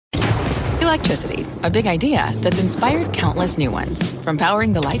Electricity, a big idea that's inspired countless new ones. From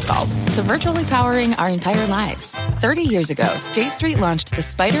powering the light bulb to virtually powering our entire lives. 30 years ago, State Street launched the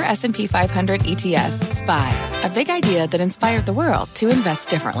SPDR S&P 500 ETF, SPY. A big idea that inspired the world to invest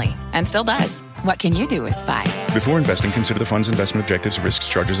differently. And still does. What can you do with SPY? Before investing, consider the fund's investment objectives, risks,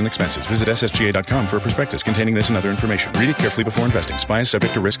 charges, and expenses. Visit ssga.com for a prospectus containing this and other information. Read it carefully before investing. SPY is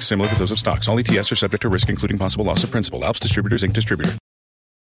subject to risks similar to those of stocks. All ETFs are subject to risk, including possible loss of principal. Alps Distributors, Inc. Distributor.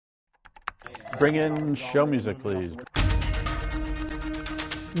 Bring in show music, please.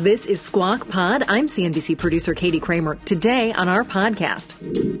 This is Squawk Pod. I'm CNBC producer Katie Kramer. Today on our podcast,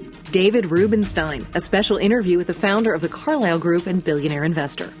 David Rubenstein, a special interview with the founder of the Carlyle Group and billionaire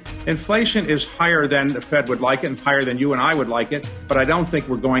investor. Inflation is higher than the Fed would like it and higher than you and I would like it, but I don't think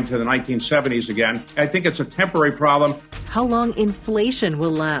we're going to the 1970s again. I think it's a temporary problem. How long inflation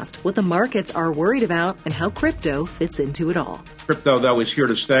will last, what the markets are worried about, and how crypto fits into it all. Crypto, though, is here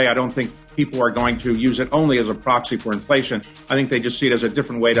to stay. I don't think people are going to use it only as a proxy for inflation. I think they just see it as a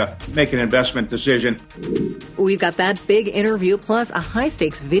different way to make an investment decision. We've got that big interview plus a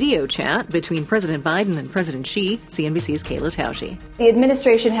high-stakes video chat between President Biden and President Xi, CNBC's Kayla Tausche. The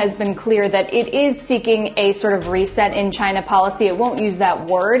administration has been clear that it is seeking a sort of reset in China policy. It won't use that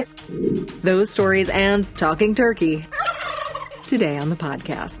word. Those stories and talking turkey today on the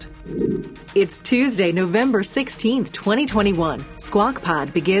podcast. It's Tuesday, November 16th, 2021. Squawk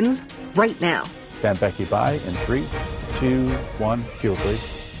Pod begins right now. Stand Becky by in 3, 2, 1. Cue,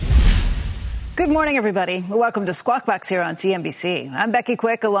 please. Good morning, everybody. Welcome to Squawk Box here on CNBC. I'm Becky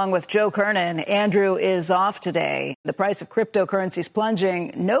Quick along with Joe Kernan. Andrew is off today. The price of cryptocurrencies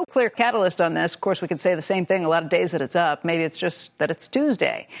plunging. No clear catalyst on this. Of course, we could say the same thing a lot of days that it's up. Maybe it's just that it's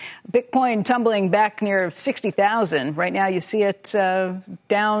Tuesday. Bitcoin tumbling back near 60,000. Right now you see it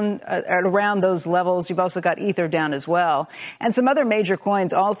down at around those levels. You've also got Ether down as well. And some other major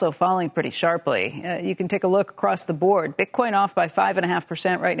coins also falling pretty sharply. You can take a look across the board. Bitcoin off by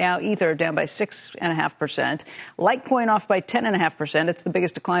 5.5% right now. Ether down by 6.5%. Litecoin off by 10.5%. It's the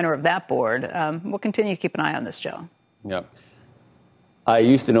biggest decliner of that board. We'll continue to keep an eye on this, Joe. Yeah. I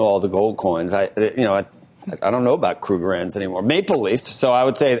used to know all the gold coins. I don't know about Krugerrands anymore. Maple Leafs. So I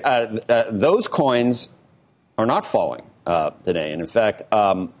would say those coins are not falling today. And in fact,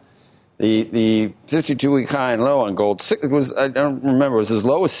 the 52-week high and low on gold I don't remember, it was as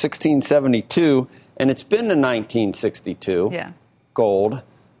low as 1672, and it's been to 1962. Yeah. Gold.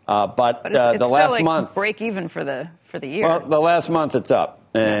 But it's the still last like month, break even for the year. Well, the last month it's up,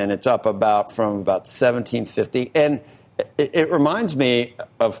 and it's up from about 1750, and it reminds me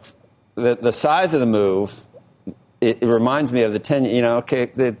of the size of the move. It reminds me of the 10.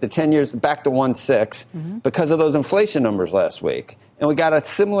 The 10 years back to 1.6 because of those inflation numbers last week, and we got a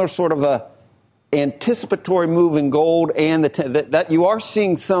similar sort of a anticipatory move in gold, and that you are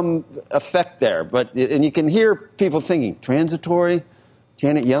seeing some effect there, and you can hear people thinking transitory.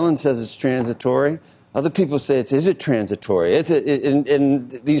 Janet Yellen says it's transitory. Other people say is it transitory? Is it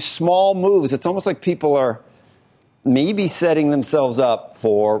in these small moves? It's almost like people are maybe setting themselves up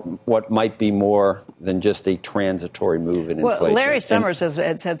for what might be more than just a transitory move in inflation. Well, Larry Summers has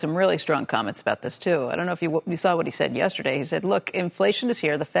had some really strong comments about this, too. I don't know if you saw what he said yesterday. He said, look, inflation is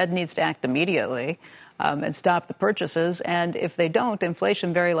here. The Fed needs to act immediately and stop the purchases. And if they don't,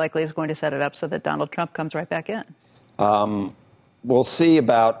 inflation very likely is going to set it up so that Donald Trump comes right back in. We'll see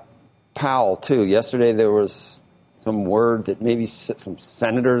about Powell, too. Yesterday there was some word that maybe some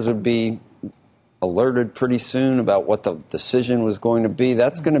senators would be alerted pretty soon about what the decision was going to be.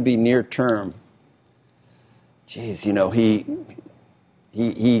 That's going to be near term. Geez, he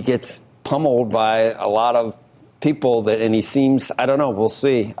gets pummeled by a lot of people and he seems, I don't know, we'll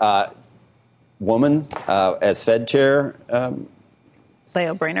see. Woman as Fed chair.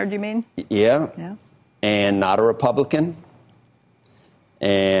 Leo Brainerd, you mean? Yeah. And not a Republican.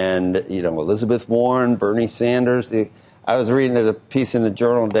 And, Elizabeth Warren, Bernie Sanders. I was reading, there's a piece in the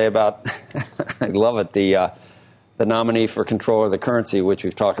Journal today about, I love it, the nominee for control of the currency, which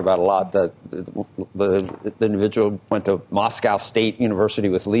we've talked about a lot. The individual went to Moscow State University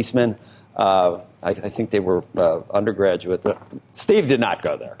with Leisman. I think they were undergraduate. Steve did not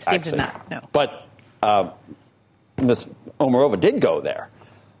go there. Steve did not, no. But Ms. Omarova did go there.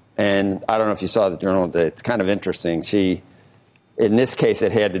 And I don't know if you saw the Journal today. It's kind of interesting. In this case,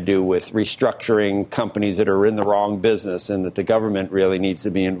 it had to do with restructuring companies that are in the wrong business and that the government really needs to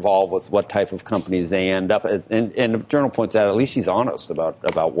be involved with what type of companies they end up. And the Journal points out, at least she's honest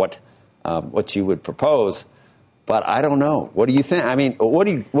about what she would propose. But I don't know. What do you think? I mean, what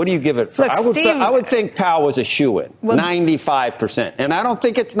do you give it for? Look, I would think Powell was a shoo-in, 95%. And I don't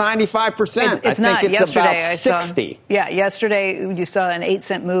think it's 95%. It's I think not. it's about 60. Yesterday you saw an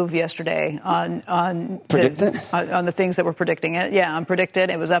 8-cent move yesterday on the things that were predicting it. Yeah, on predicted.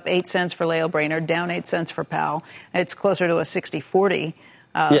 It was up 8 cents for Lael Brainerd, down 8 cents for Powell. It's closer to a 60-40 split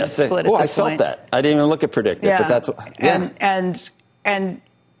at this point. I felt that. I didn't even look at predicted, but that's what. Yeah.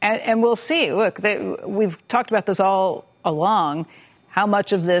 And we'll see. Look, we've talked about this all along. How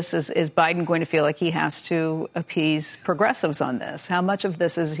much of this is Biden going to feel like he has to appease progressives on this? How much of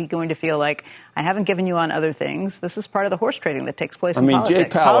this is he going to feel like, I haven't given you on other things? This is part of the horse trading that takes place in politics. Jay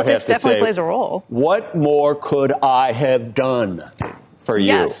Powell Politics definitely plays a role. What more could I have done for you?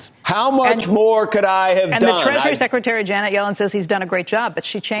 Yes. How much more could I have done? And the Treasury Secretary, Janet Yellen, says he's done a great job, but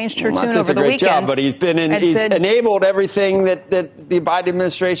she changed her tune over the weekend. Not just a great job, but he's enabled everything that the Biden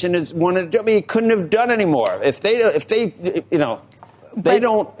administration has wanted to do. I mean, he couldn't have done anymore. If they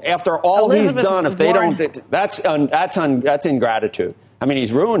don't, after all he's done, if they don't, that's ingratitude. I mean,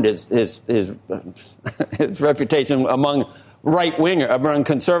 he's ruined his reputation among among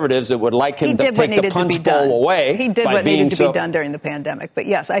conservatives that would like him to take the punch bowl away. He did what needed to be done during the pandemic. But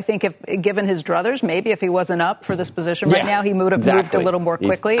yes, I think given his druthers, maybe if he wasn't up for this position right now, he would have moved a little more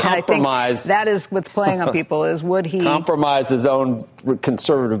quickly. And I think that is what's playing on people is would he compromise his own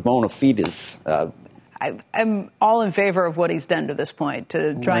conservative bona fides? I'm all in favor of what he's done to this point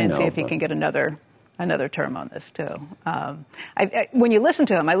to try and see if he can get another term on this too. When you listen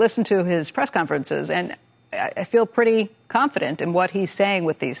to him, I listen to his press conferences and I feel pretty confident in what he's saying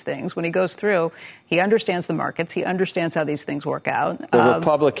with these things. When he goes through, he understands the markets. He understands how these things work out. The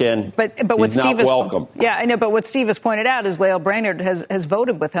Republican, but what Steve not welcome. Yeah, I know. But what Steve has pointed out is Lael Brainerd has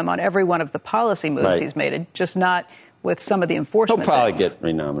voted with him on every one of the policy moves he's made, just not with some of the enforcement. He'll probably get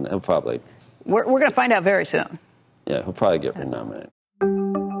renominated. We're going to find out very soon. Yeah, he'll probably get renominated.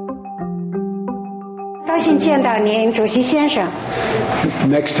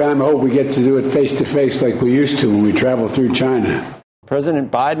 Next time, I hope we get to do it face-to-face like we used to when we travel through China.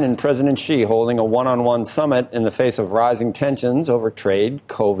 President Biden and President Xi holding a one-on-one summit in the face of rising tensions over trade,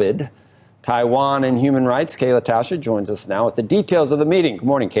 COVID, Taiwan, and human rights. Kayla Tasha joins us now with the details of the meeting. Good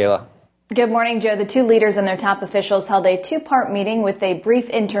morning, Kayla. Good morning, Joe. The two leaders and their top officials held a two-part meeting with a brief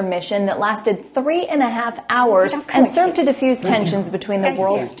intermission that lasted 3.5 hours and served to diffuse tensions between the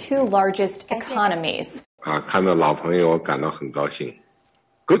world's two largest economies. Good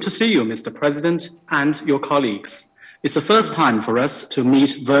to see you, Mr. President, and your colleagues. It's the first time for us to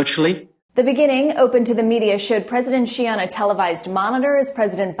meet virtually. The beginning, open to the media, showed President Xi on a televised monitor as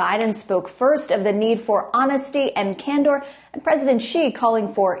President Biden spoke first of the need for honesty and candor, and President Xi calling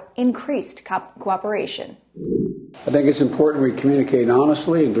for increased cooperation. I think it's important we communicate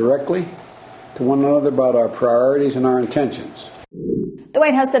honestly and directly to one another about our priorities and our intentions. The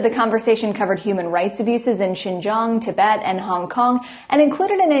White House said the conversation covered human rights abuses in Xinjiang, Tibet, and Hong Kong, and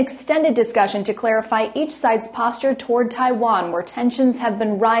included an extended discussion to clarify each side's posture toward Taiwan, where tensions have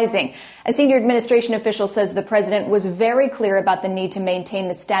been rising. A senior administration official says the president was very clear about the need to maintain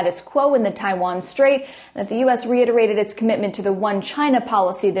the status quo in the Taiwan Strait, and that the U.S. reiterated its commitment to the One China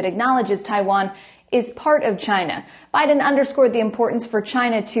policy that acknowledges Taiwan is part of China. Biden underscored the importance for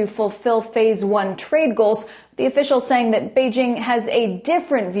China to fulfill Phase 1 trade goals, the official saying that Beijing has a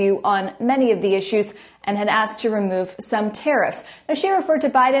different view on many of the issues and had asked to remove some tariffs. Now, she referred to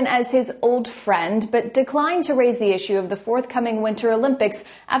Biden as his old friend, but declined to raise the issue of the forthcoming Winter Olympics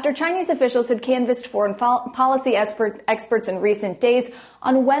after Chinese officials had canvassed foreign policy experts in recent days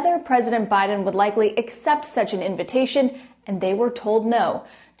on whether President Biden would likely accept such an invitation, and they were told no.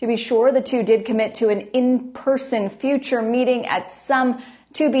 To be sure, the two did commit to an in-person future meeting at some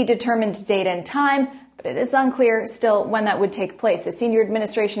to-be-determined date and time, but it is unclear still when that would take place. The senior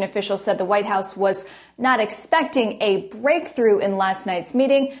administration official said the White House was not expecting a breakthrough in last night's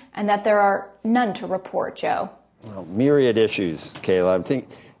meeting and that there are none to report, Joe. Well, myriad issues, Kayla. I think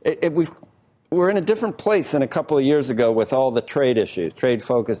we're in a different place than a couple of years ago with all the trade issues,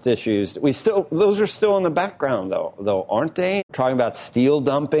 trade-focused issues. Those are still in the background, though, aren't they? Talking about steel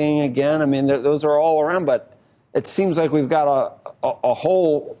dumping again. I mean, those are all around, but it seems like we've got a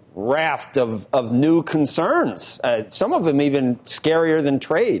whole raft of new concerns. Some of them even scarier than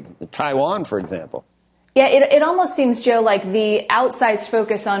trade. Taiwan, for example. Yeah, it almost seems, Joe, like the outsized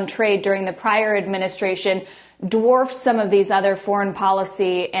focus on trade during the prior administration dwarfs some of these other foreign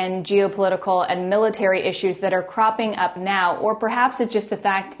policy and geopolitical and military issues that are cropping up now. Or perhaps it's just the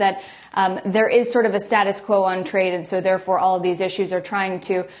fact that there is sort of a status quo on trade, and so therefore all of these issues are trying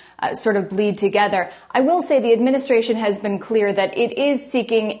to sort of bleed together. I will say the administration has been clear that it is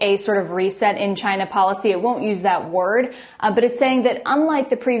seeking a sort of reset in China policy. It won't use that word, but it's saying that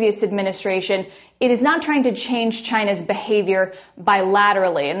unlike the previous administration, it is not trying to change China's behavior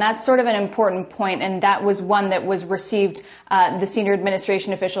bilaterally. And that's sort of an important point. And that was one that was received, the senior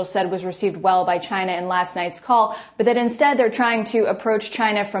administration official said was received well by China in last night's call. But that instead they're trying to approach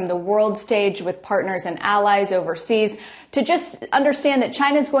China from the world stage with partners and allies overseas to just understand that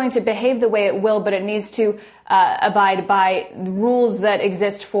China is going to behave the way it will, but it needs to abide by rules that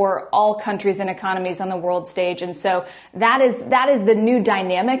exist for all countries and economies on the world stage. And so that is the new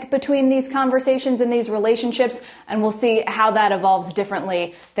dynamic between these conversations and these relationships. And we'll see how that evolves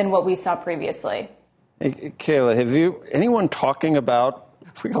differently than what we saw previously. Hey, Kayla, anyone talking about,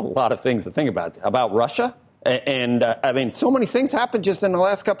 we got a lot of things to think about Russia? And I mean, so many things happened just in the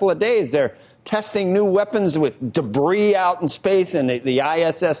last couple of days. They're testing new weapons with debris out in space, and the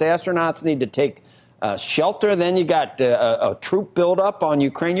ISS astronauts need to take shelter. Then you got a troop buildup on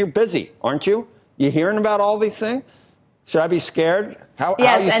Ukraine. You're busy, aren't you? You hearing about all these things? Should I be scared? How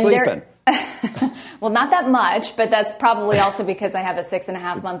are you sleeping? Well, not that much, but that's probably also because I have a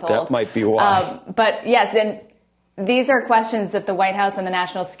 6.5-month-old. That might be why. But yes, then these are questions that the White House and the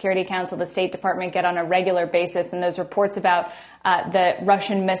National Security Council, the State Department get on a regular basis. And those reports about the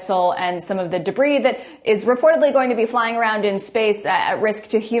Russian missile and some of the debris that is reportedly going to be flying around in space at risk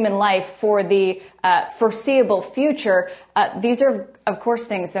to human life for the foreseeable future. These are, of course,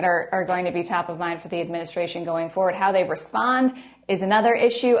 things that are going to be top of mind for the administration going forward. How they respond is another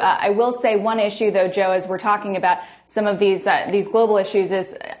issue. I will say one issue, though, Joe, as we're talking about some of these global issues,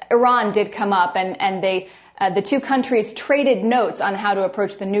 is Iran did come up, and they the two countries traded notes on how to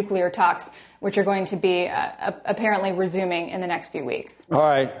approach the nuclear talks, which are going to be apparently resuming in the next few weeks. All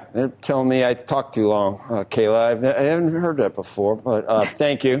right. They're telling me I talked too long, Kayla. I haven't heard that before, but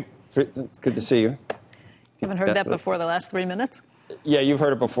thank you. It's good to see you. You haven't heard that before the last 3 minutes? Yeah, you've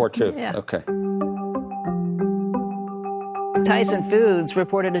heard it before, too. Yeah. Okay. Tyson Foods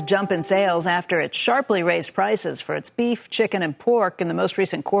reported a jump in sales after it sharply raised prices for its beef, chicken, and pork in the most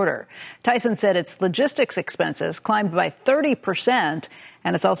recent quarter. Tyson said its logistics expenses climbed by 30%,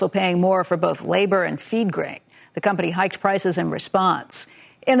 and it's also paying more for both labor and feed grain. The company hiked prices in response.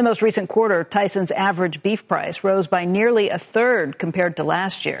 In the most recent quarter, Tyson's average beef price rose by nearly a third compared to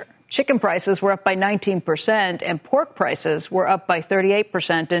last year. Chicken prices were up by 19%, and pork prices were up by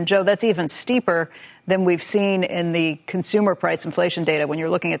 38%. And, Joe, that's even steeper than we've seen in the consumer price inflation data when you're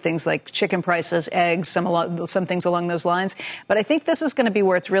looking at things like chicken prices, eggs, some things along those lines. But I think this is going to be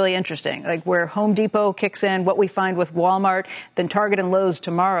where it's really interesting, like where Home Depot kicks in, what we find with Walmart, then Target and Lowe's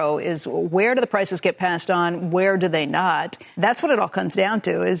tomorrow is where do the prices get passed on, where do they not? That's what it all comes down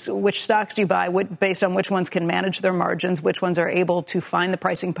to, is which stocks do you buy based on which ones can manage their margins, which ones are able to find the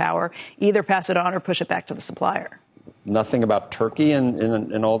pricing power, either pass it on or push it back to the supplier. Nothing about Turkey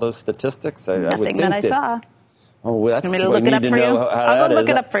in all those statistics? Nothing that I saw. Oh, that's what I look need it up to for you. know. I'll go look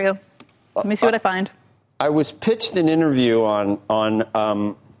it up for you. Let me see what I find. I was pitched an interview on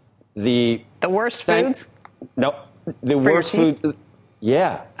the worst foods. No, the worst food.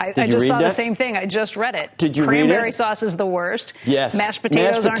 Yeah. I just saw the same thing. I just read it. Did you Cranberry read it? Cranberry sauce is the worst. Yes. Mashed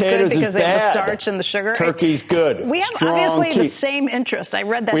potatoes aren't good because they have the starch and the sugar. Turkey's good. We have obviously the same interest. I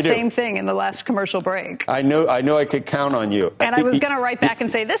read that same thing in the last commercial break. I know I could count on you. And I was going to write back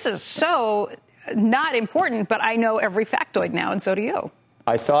and say, this is so not important, but I know every factoid now, and so do you.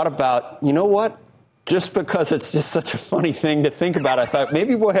 I thought about, you know what? Just because it's just such a funny thing to think about, I thought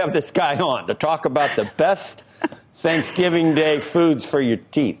maybe we'll have this guy on to talk about the best Thanksgiving Day foods for your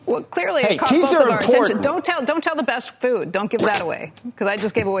teeth. Well, clearly, hey, teeth are important. Don't tell the best food. Don't give that away, because I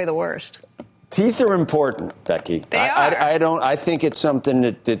just gave away the worst. Teeth are important, Becky. They are. I think it's something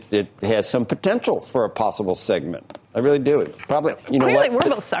that has some potential for a possible segment. I really do. Probably. You know clearly, what?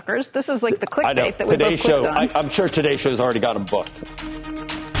 we're both suckers. This is like the clickbait that we Today's both clicked on. I'm sure Today's Show's already got them booked.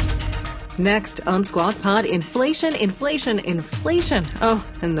 Next on Squawk Pod, inflation. Oh,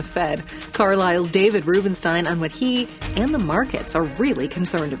 and the Fed. Carlisle's David Rubenstein on what he and the markets are really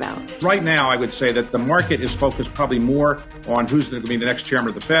concerned about. Right now, I would say that the market is focused probably more on who's going to be the next chairman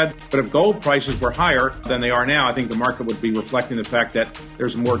of the Fed. But if gold prices were higher than they are now, I think the market would be reflecting the fact that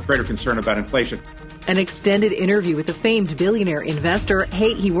there's greater concern about inflation. An extended interview with a famed billionaire investor.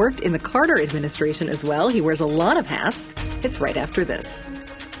 Hey, he worked in the Carter administration as well. He wears a lot of hats. It's right after this.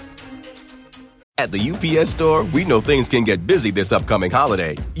 At the UPS Store, we know things can get busy this upcoming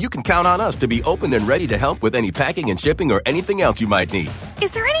holiday. You can count on us to be open and ready to help with any packing and shipping or anything else you might need.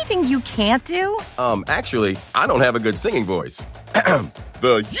 Is there anything you can't do? Actually, I don't have a good singing voice.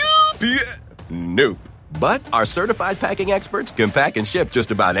 The UPS... Nope. But our certified packing experts can pack and ship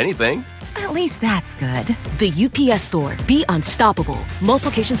just about anything. At least that's good. The UPS Store. Be unstoppable. Most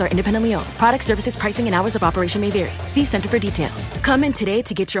locations are independently owned. Product, services, pricing, and hours of operation may vary. See Center for details. Come in today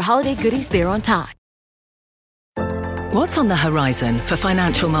to get your holiday goodies there on time. What's on the horizon for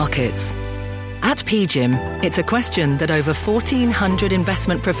financial markets? At PGIM, it's a question that over 1,400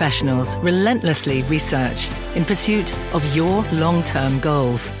 investment professionals relentlessly research in pursuit of your long-term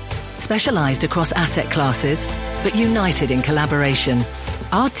goals. Specialized across asset classes, but united in collaboration,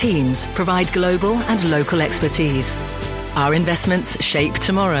 our teams provide global and local expertise. Our investments shape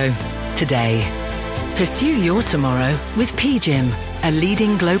tomorrow, today. Pursue your tomorrow with PGIM, a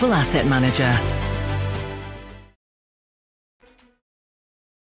leading global asset manager.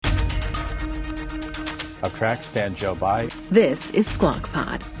 Up track, Stan Joe by. This is Squawk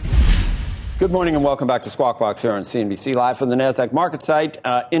Pod. Good morning and welcome back to Squawk Box here on CNBC, live from the NASDAQ market site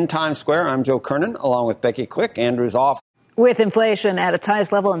in Times Square. I'm Joe Kernan, along with Becky Quick. Andrew's off. With inflation at its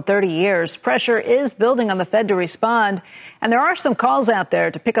highest level in 30 years, pressure is building on the Fed to respond, and there are some calls out there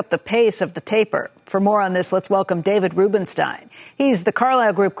to pick up the pace of the taper. For more on this, let's welcome David Rubenstein. He's the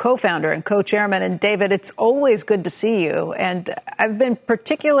Carlyle Group co-founder and co-chairman. And David, it's always good to see you. And I've been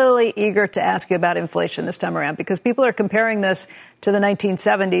particularly eager to ask you about inflation this time around because people are comparing this to the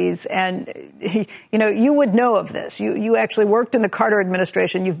 1970s. And, you know, you would know of this. You actually worked in the Carter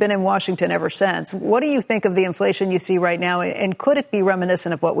administration. You've been in Washington ever since. What do you think of the inflation you see right now? And could it be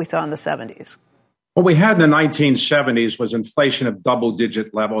reminiscent of what we saw in the 70s? What we had in the 1970s was inflation of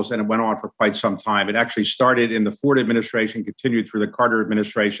double-digit levels, and it went on for quite some time. It actually started in the Ford administration, continued through the Carter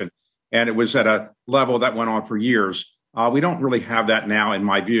administration, and it was at a level that went on for years. We don't really have that now, in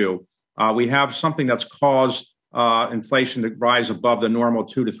my view. We have something that's caused inflation to rise above the normal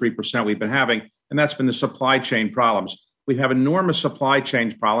 2 to 3% we've been having, and that's been the supply chain problems. We have enormous supply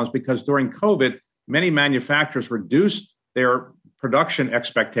chain problems because during COVID, many manufacturers reduced their production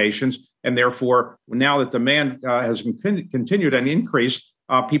expectations. And therefore, now that demand has continued and increased,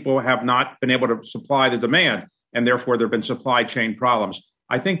 people have not been able to supply the demand. And therefore, there have been supply chain problems.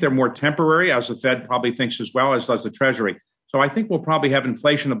 I think they're more temporary, as the Fed probably thinks as well, as does the Treasury. So I think we'll probably have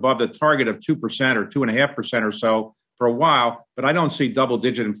inflation above the target of 2% or 2.5% or so for a while. But I don't see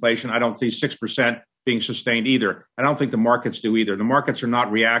double-digit inflation. I don't see 6% being sustained either. I don't think the markets do either. The markets are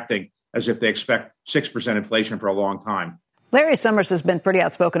not reacting as if they expect 6% inflation for a long time. Larry Summers has been pretty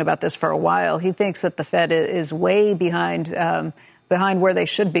outspoken about this for a while. He thinks that the Fed is way behind where they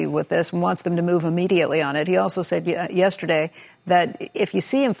should be with this and wants them to move immediately on it. He also said yesterday that if you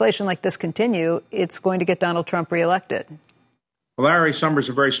see inflation like this continue, it's going to get Donald Trump reelected. Well, Larry Summers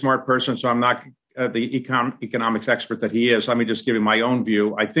is a very smart person, so I'm not the economics expert that he is. Let me just give you my own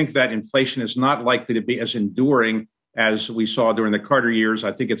view. I think that inflation is not likely to be as enduring as we saw during the Carter years.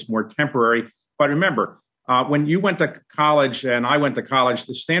 I think it's more temporary. But remember, when you went to college and I went to college,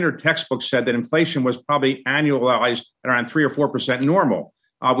 the standard textbook said that inflation was probably annualized at around 3 or 4% normal.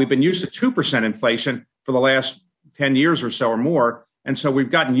 We've been used to 2% inflation for the last 10 years or so or more. And so we've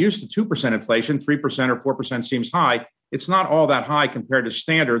gotten used to 2% inflation. 3% or 4% seems high. It's not all that high compared to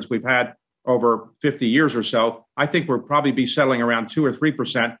standards we've had over 50 years or so. I think we'll probably be settling around 2 or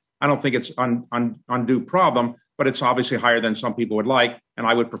 3%. I don't think it's an undue problem, but it's obviously higher than some people would like. And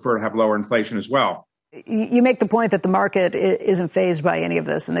I would prefer to have lower inflation as well. You make the point that the market isn't fazed by any of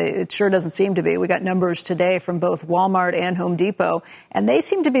this, and it sure doesn't seem to be. We got numbers today from both Walmart and Home Depot, and they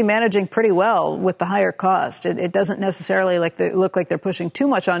seem to be managing pretty well with the higher cost. It doesn't necessarily look like they're pushing too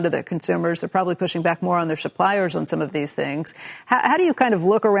much onto the consumers. They're probably pushing back more on their suppliers on some of these things. How do you kind of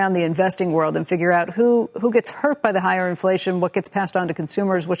look around the investing world and figure out who gets hurt by the higher inflation, what gets passed on to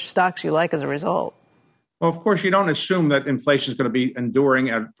consumers, which stocks you like as a result? Well, of course, you don't assume that inflation is going to be enduring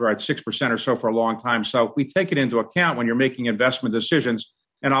for at 6% or so for a long time. So we take it into account when you're making investment decisions.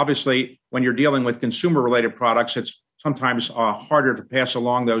 And obviously, when you're dealing with consumer-related products, it's sometimes harder to pass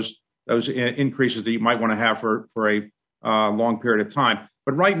along those increases that you might want to have for a long period of time.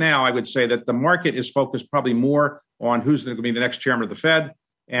 But right now, I would say that the market is focused probably more on who's going to be the next chairman of the Fed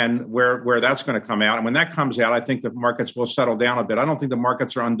and where that's going to come out. And when that comes out, I think the markets will settle down a bit. I don't think the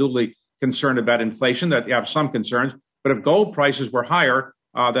markets are unduly concerned about inflation, that you have some concerns. But if gold prices were higher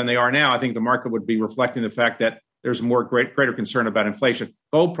than they are now, I think the market would be reflecting the fact that there's more greater concern about inflation.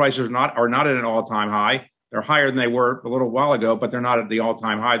 Gold prices are not at an all-time high. They're higher than they were a little while ago, but they're not at the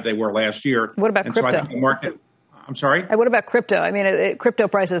all-time high they were last year. What about crypto? So I think the market, I'm sorry? And what about crypto? I mean, crypto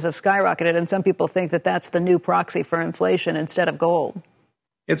prices have skyrocketed, and some people think that that's the new proxy for inflation instead of gold.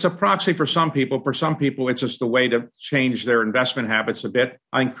 It's a proxy for some people. For some people, it's just a way to change their investment habits a bit.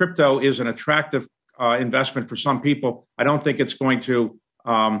 I think crypto is an attractive investment for some people. I don't think it's going to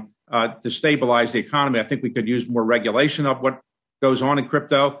destabilize the economy. I think we could use more regulation of what goes on in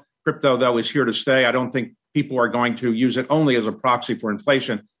crypto. Crypto, though, is here to stay. I don't think people are going to use it only as a proxy for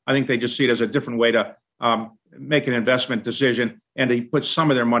inflation. I think they just see it as a different way to make an investment decision and to put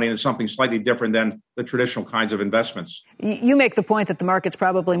some of their money into something slightly different than the traditional kinds of investments. You make the point that the market's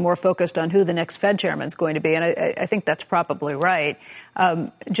probably more focused on who the next Fed chairman is going to be, and I think that's probably right.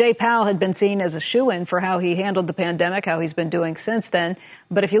 Jay Powell had been seen as a shoo-in for how he handled the pandemic, how he's been doing since then.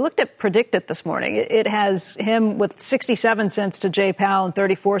 But if you looked at PredictIt this morning, it has him with 67 cents to Jay Powell and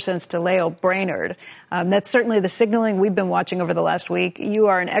 34 cents to Lael Brainerd. That's certainly the signaling we've been watching over the last week. You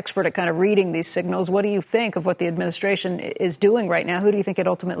are an expert at kind of reading these signals. What do you think of what the administration is doing right now? Who do you think it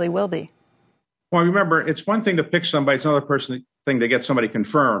ultimately will be? Well, remember, it's one thing to pick somebody. It's another thing to get somebody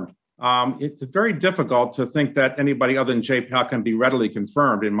confirmed. It's very difficult to think that anybody other than Jay Powell can be readily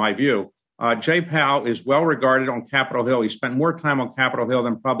confirmed, in my view. Jay Powell is well regarded on Capitol Hill. He spent more time on Capitol Hill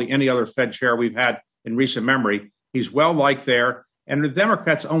than probably any other Fed chair we've had in recent memory. He's well liked there. And the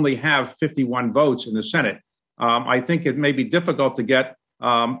Democrats only have 51 votes in the Senate. I think it may be difficult to get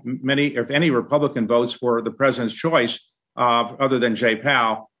many, if any, Republican votes for the president's choice other than Jay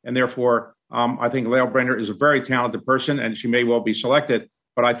Powell. And therefore, I think Lael Brainerd is a very talented person, and she may well be selected.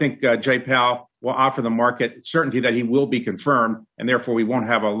 But I think Jay Powell will offer the market certainty that he will be confirmed, and therefore we won't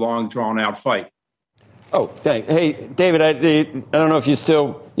have a long, drawn-out fight. Oh, thanks. Hey, David, I don't know if you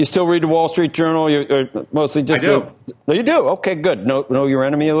still read the Wall Street Journal. You're mostly just. I do. No, you do. Okay, good. Know your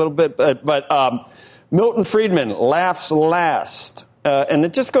enemy a little bit, but Milton Friedman laughs last, and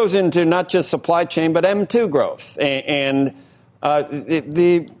it just goes into not just supply chain but M2 growth, and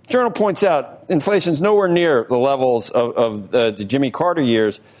the Journal points out inflation's nowhere near the levels of the Jimmy Carter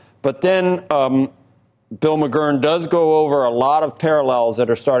years, but then Bill McGurn does go over a lot of parallels that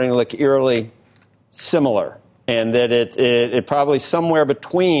are starting to look eerily similar, and that it probably somewhere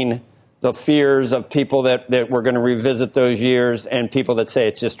between the fears of people that we're going to revisit those years and people that say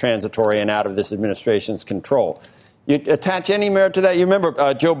it's just transitory and out of this administration's control. You attach any merit to that? You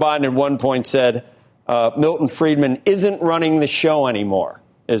remember Joe Biden at one point said Milton Friedman isn't running the show anymore,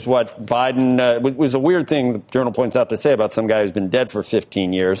 is what Biden was a weird thing the Journal points out to say about some guy who's been dead for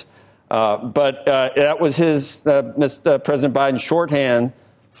 15 years. But that was his President Biden's shorthand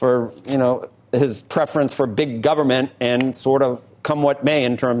for, his preference for big government and sort of come what may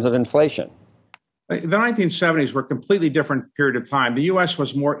in terms of inflation. The 1970s were a completely different period of time. The U.S.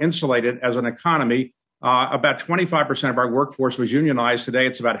 was more insulated as an economy. About 25% of our workforce was unionized. Today,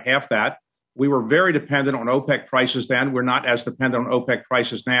 it's about half that. We were very dependent on OPEC prices then. We're not as dependent on OPEC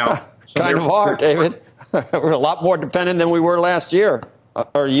prices now. So kind of are, David. We're a lot more dependent than we were last year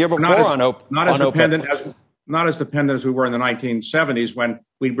or a year before on OPEC. Not as dependent as we were in the 1970s when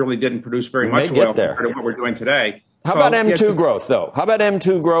we really didn't produce very much oil compared to what we're doing today. How about M2 growth, though? How about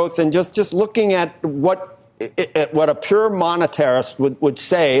M2 growth and just looking at what a pure monetarist would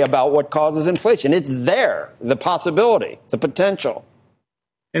say about what causes inflation? It's there, the possibility, the potential.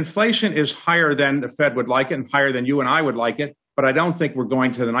 Inflation is higher than the Fed would like it and higher than you and I would like it. But I don't think we're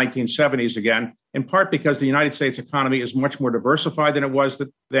going to the 1970s again, in part because the United States economy is much more diversified than it was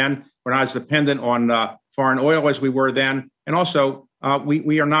then. We're not as dependent on foreign oil as we were then. And also,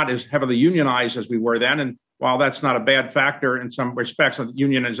 we are not as heavily unionized as we were then. And while that's not a bad factor in some respects,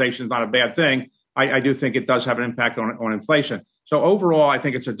 unionization is not a bad thing, I do think it does have an impact on inflation. So overall, I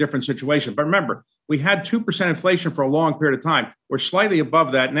think it's a different situation. But remember, we had 2% inflation for a long period of time. We're slightly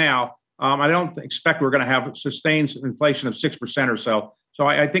above that now. I don't expect we're going to have sustained inflation of 6% or so. So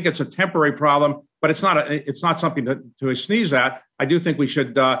I think it's a temporary problem, but it's not something to sneeze at. I do think we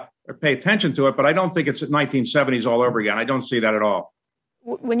should pay attention to it, but I don't think it's 1970s all over again. I don't see that at all.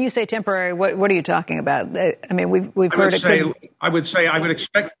 When you say temporary, what are you talking about? I mean, we've heard it. I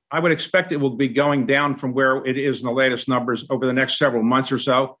would expect it will be going down from where it is in the latest numbers over the next several months or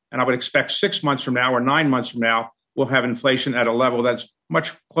so, and I would expect 6 months from now or 9 months from now we'll have inflation at a level that's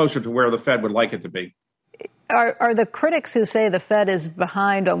much closer to where the Fed would like it to be. Are the critics who say the Fed is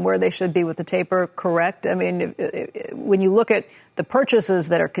behind on where they should be with the taper correct? I mean, when you look at the purchases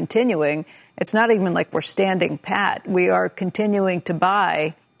that are continuing, it's not even like we're standing pat. We are continuing to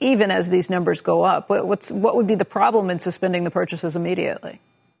buy even as these numbers go up. What would be the problem in suspending the purchases immediately?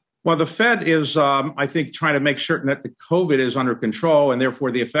 Well, the Fed is, I think, trying to make certain that the COVID is under control and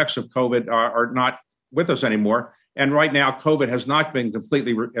therefore the effects of COVID are not with us anymore. And right now, COVID has not been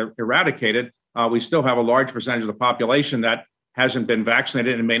completely eradicated. We still have a large percentage of the population that hasn't been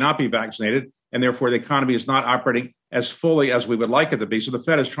vaccinated and may not be vaccinated, and therefore the economy is not operating as fully as we would like it to be. So the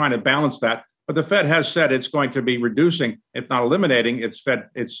Fed is trying to balance that. But the Fed has said it's going to be reducing, if not eliminating, its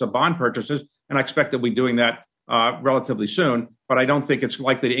bond purchases, and I expect that we'll be doing that relatively soon. But I don't think it's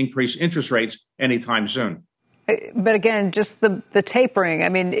likely to increase interest rates anytime soon. But again, just the tapering. I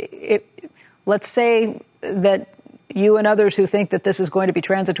mean, let's say that you and others who think that this is going to be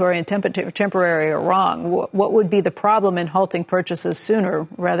transitory and temporary are wrong. What would be the problem in halting purchases sooner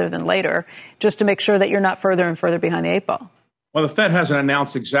rather than later, just to make sure that you're not further and further behind the eight ball? Well, the Fed hasn't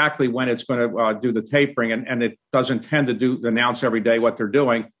announced exactly when it's going to do the tapering, and it doesn't tend to announce every day what they're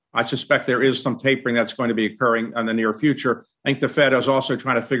doing. I suspect there is some tapering that's going to be occurring in the near future. I think the Fed is also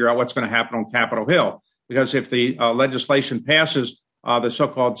trying to figure out what's going to happen on Capitol Hill, because if the legislation passes, the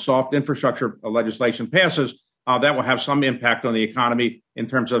so-called soft infrastructure legislation passes, that will have some impact on the economy in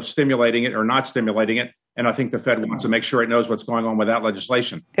terms of stimulating it or not stimulating it. And I think the Fed wants to make sure it knows what's going on with that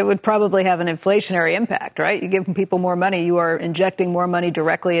legislation. It would probably have an inflationary impact, right? You give people more money, you are injecting more money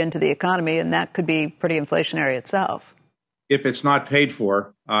directly into the economy, and that could be pretty inflationary itself. If it's not paid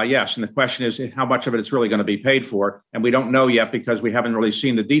for, yes. And the question is how much of it is really going to be paid for. And we don't know yet because we haven't really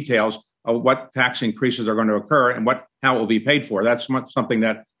seen the details of what tax increases are going to occur and how it will be paid for. That's something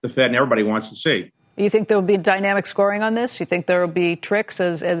that the Fed and everybody wants to see. You think there will be dynamic scoring on this? You think there will be tricks,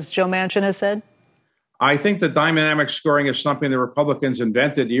 as Joe Manchin has said? I think the dynamic scoring is something the Republicans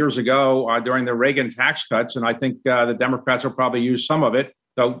invented years ago during the Reagan tax cuts, and I think the Democrats will probably use some of it,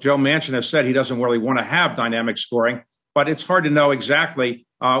 though Joe Manchin has said he doesn't really want to have dynamic scoring, but it's hard to know exactly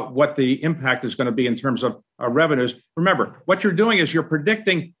what the impact is going to be in terms of revenues. Remember, what you're doing is you're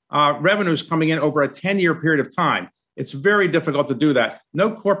predicting revenues coming in over a 10-year period of time. It's very difficult to do that. No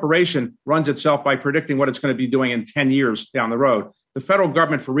corporation runs itself by predicting what it's going to be doing in 10 years down the road. The federal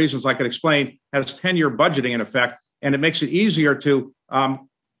government, for reasons I could explain, has 10-year budgeting in effect, and it makes it easier to,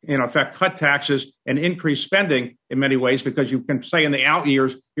 in effect, cut taxes and increase spending in many ways because you can say in the out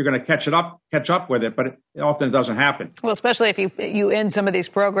years you're going to catch up with it, but it often doesn't happen. Well, especially if you end some of these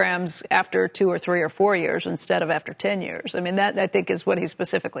programs after 2 or 3 or 4 years instead of after 10 years. I mean, that I think is what he's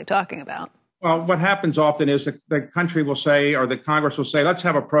specifically talking about. Well, what happens often is the country will say, or the Congress will say, let's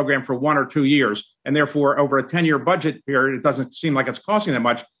have a program for 1 or 2 years. And therefore, over a 10-year budget period, it doesn't seem like it's costing that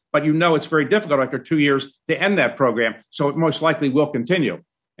much. But it's very difficult after 2 years to end that program. So it most likely will continue.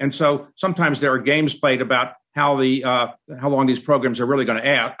 And so sometimes there are games played about how long these programs are really going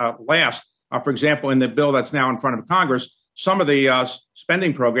to last. For example, in the bill that's now in front of Congress, some of the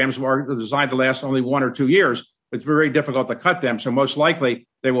spending programs are designed to last only 1 or 2 years. It's very difficult to cut them. So most likely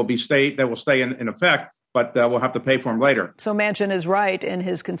they will stay in effect, but we'll have to pay for them later. So Manchin is right in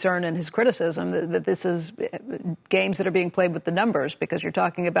his concern and his criticism that this is games that are being played with the numbers, because you're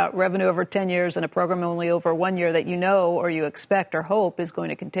talking about revenue over 10 years and a program only over 1 year that or you expect or hope is going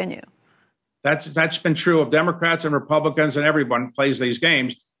to continue. That's been true of Democrats and Republicans, and everyone plays these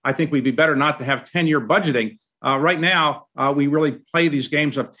games. I think we'd be better not to have 10-year budgeting. Right now, we really play these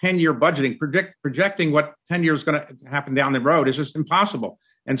games of 10-year budgeting. Projecting what 10 years is going to happen down the road is just impossible.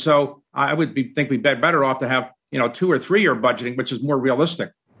 And so I think we'd be better off to have 2 or 3 year budgeting, which is more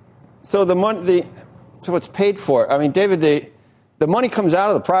realistic. So so it's paid for. I mean, David, the money comes out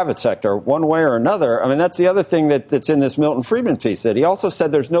of the private sector one way or another. I mean, that's the other thing that's in this Milton Friedman piece, that he also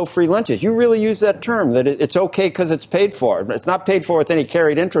said there's no free lunches. You really use that term, that it's okay because it's paid for. It's not paid for with any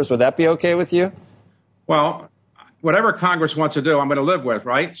carried interest. Would that be okay with you? Well, whatever Congress wants to do, I'm going to live with,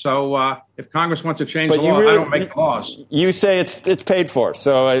 right? So if Congress wants to change the law, I don't make the laws. You say it's paid for,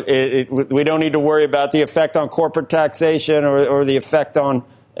 so we don't need to worry about the effect on corporate taxation or the effect on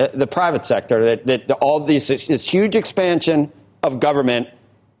the private sector. That all this huge expansion of government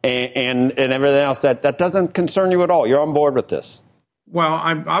and everything else that doesn't concern you at all. You're on board with this. Well,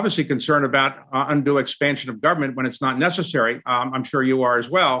 I'm obviously concerned about undue expansion of government when it's not necessary. I'm sure you are as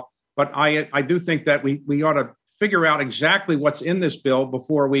well. But I do think that we ought to figure out exactly what's in this bill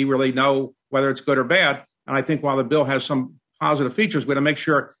before we really know whether it's good or bad. And I think while the bill has some positive features, we got to make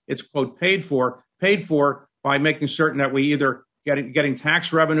sure it's, quote, paid for by making certain that we either getting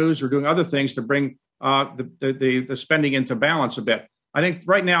tax revenues or doing other things to bring the spending into balance a bit. I think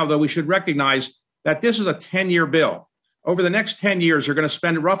right now, though, we should recognize that this is a 10-year bill. Over the next 10 years, you're going to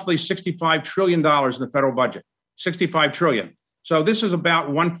spend roughly $65 trillion in the federal budget, $65 trillion. So this is about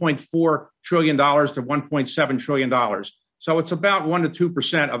 $1.4 trillion to $1.7 trillion. So it's about 1% to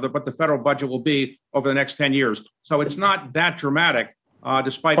 2% of what the federal budget will be over the next 10 years. So it's not that dramatic,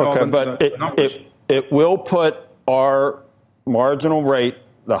 despite all the numbers. It will put our marginal rate,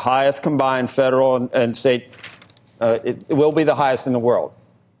 the highest combined federal and state, it will be the highest in the world.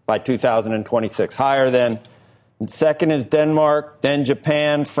 by 2026, higher than. Second is Denmark, then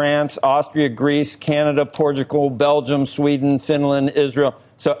Japan, France, Austria, Greece, Canada, Portugal, Belgium, Sweden, Finland, Israel.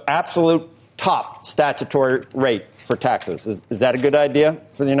 So absolute top statutory rate for taxes. Is that a good idea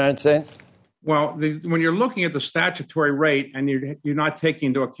for the United States? Well, when you're looking at the statutory rate and you're not taking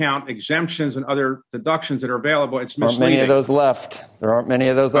into account exemptions and other deductions that are available, it's misleading. There aren't many of those left. There aren't many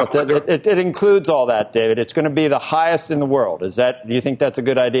of those left. It includes all that, David. It's going to be the highest in the world. Do you think that's a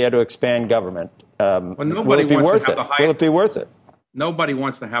good idea to expand government? Well, nobody wants to have the highest. Will it be worth it? Nobody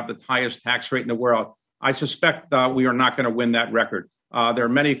wants to have the highest tax rate in the world. I suspect we are not going to win that record. There are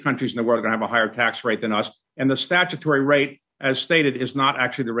many countries in the world that are going to have a higher tax rate than us. And the statutory rate, as stated, is not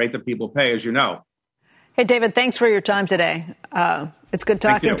actually the rate that people pay, as you know. Hey, David, thanks for your time today. It's good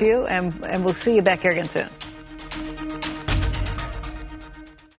talking to you, and we'll see you back here again soon.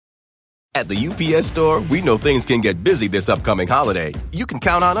 At the UPS Store, we know things can get busy this upcoming holiday. You can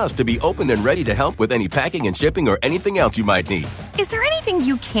count on us to be open and ready to help with any packing and shipping or anything else you might need. Is there anything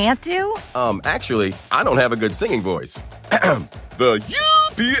you can't do? Actually, I don't have a good singing voice. The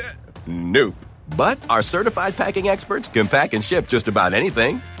UPS... Nope. But our certified packing experts can pack and ship just about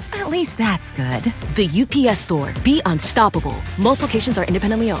anything. At least that's good. The UPS Store. Be unstoppable. Most locations are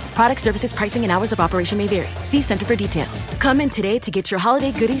independently owned. Product, services, pricing, and hours of operation may vary. See Center for details. Come in today to get your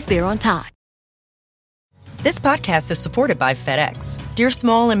holiday goodies there on time. This podcast is supported by FedEx. Dear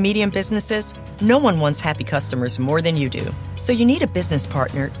small and medium businesses, no one wants happy customers more than you do. So you need a business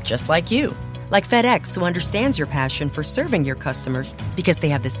partner just like you. Like FedEx, who understands your passion for serving your customers because they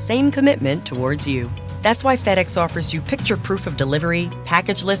have the same commitment towards you. That's why FedEx offers you picture proof of delivery,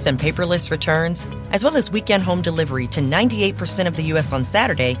 packageless and paperless returns, as well as weekend home delivery to 98% of the U.S. on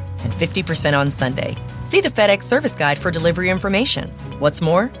Saturday and 50% on Sunday. See the FedEx service guide for delivery information. What's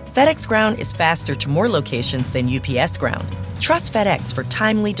more, FedEx Ground is faster to more locations than UPS Ground. Trust FedEx for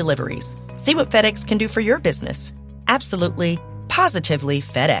timely deliveries. See what FedEx can do for your business. Absolutely, positively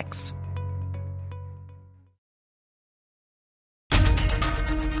FedEx.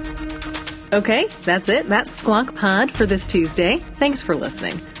 Okay, that's it. That's Squawk Pod for this Tuesday. Thanks for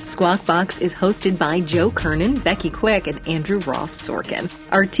listening. Squawk Box is hosted by Joe Kernan, Becky Quick, and Andrew Ross Sorkin.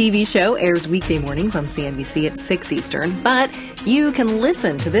 Our TV show airs weekday mornings on CNBC at 6 Eastern, but you can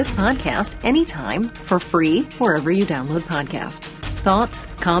listen to this podcast anytime for free wherever you download podcasts. Thoughts,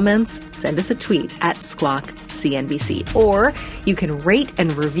 comments, send us a tweet at Squawk CNBC, or you can rate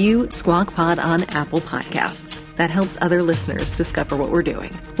and review Squawk Pod on Apple Podcasts. That helps other listeners discover what we're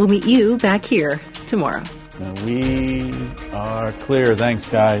doing. We'll meet you back here tomorrow. We are clear. Thanks,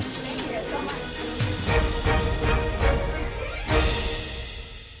 guys.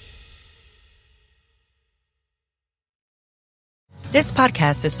 This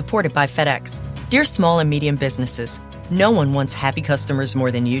podcast is supported by FedEx. Dear small and medium businesses, no one wants happy customers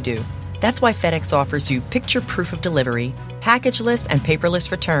more than you do. That's why FedEx offers you picture proof of delivery, packageless and paperless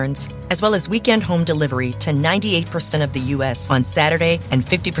returns, as well as weekend home delivery to 98% of the U.S. on Saturday and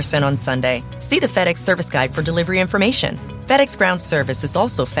 50% on Sunday. See the FedEx service guide for delivery information. FedEx Ground service is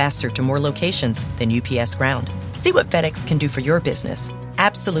also faster to more locations than UPS Ground. See what FedEx can do for your business.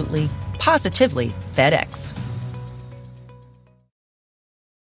 Absolutely, positively FedEx.